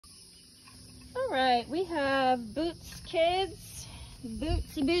right, we have Boots kids.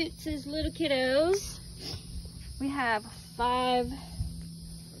 Bootsy Boots is little kiddos. We have five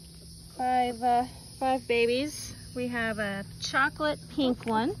babies. We have a chocolate pink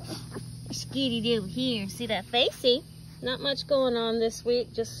one. Skeety Doo here. See that facey? Not much going on this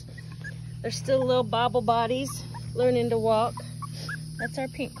week. Just they're still little bobble bodies, learning to walk. That's our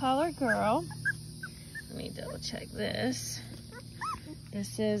pink collar girl. Let me double check this.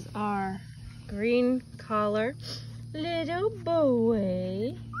 This is our green collar little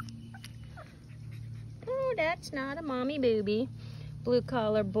boy. Oh, that's not a mommy booby. Blue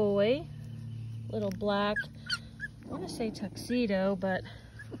collar boy. Little black, I want to say tuxedo, but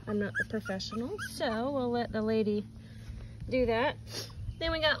I'm not the professional, so we'll let the lady do that.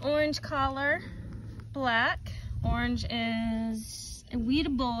 Then we got orange collar, black. Orange is a wee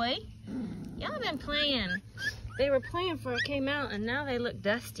boy. Y'all been playing. They were playing before it came out, and now they look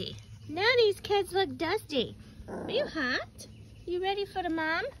dusty. Now these kids look dusty. Are you hot? You ready for the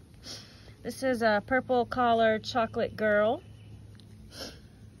mom? This is a purple collar chocolate girl.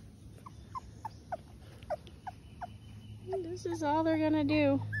 This is all they're gonna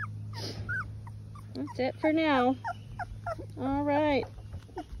do. That's it for now. All right.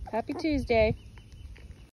 Happy Tuesday.